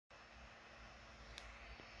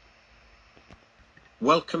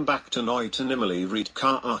Welcome back to Noitanimally Read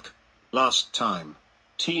Kaak. Last time,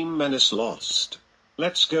 Team Menace lost.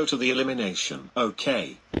 Let's go to the elimination.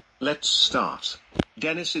 Okay. Let's start.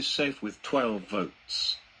 Dennis is safe with 12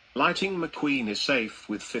 votes. Lighting McQueen is safe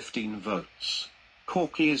with 15 votes.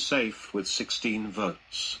 Corky is safe with 16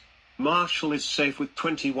 votes. Marshall is safe with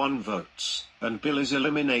 21 votes. And Bill is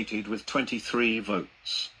eliminated with 23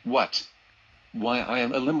 votes. What? Why I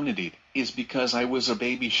am eliminated is because I was a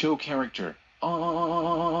baby show character.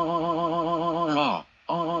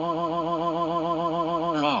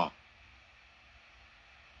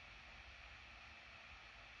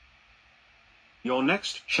 Your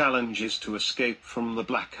next challenge is to escape from the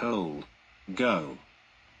black hole. Go.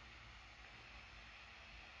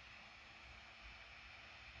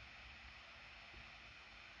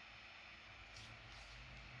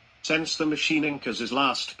 Since the Machine Incas is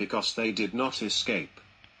last because they did not escape,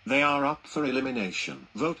 they are up for elimination.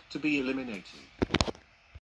 Vote to be eliminated.